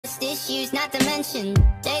Trust issues not to mention.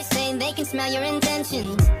 They say they can smell your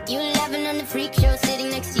intentions. You laughing on the freak show sitting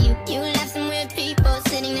next to you. You laugh some weird people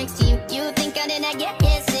sitting next to you. You think how did I get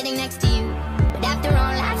here sitting next to you? But after all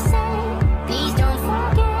I've said, please don't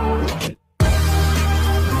forget.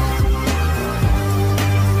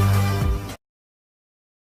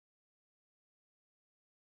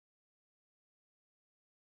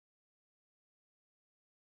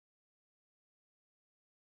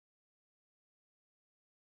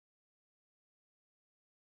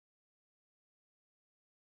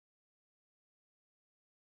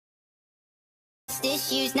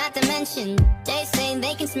 Issues not to mention. They say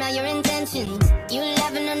they can smell your intentions. You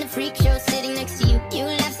laughing on the freak show sitting next to you. You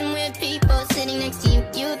laugh some weird people sitting next to you.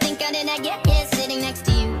 You think how did I get here sitting next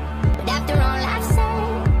to you? But after all I've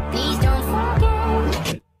said, please don't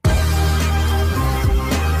forget.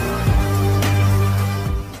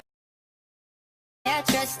 Yeah,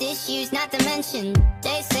 trust issues not to mention.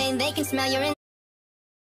 They say they can smell your intentions.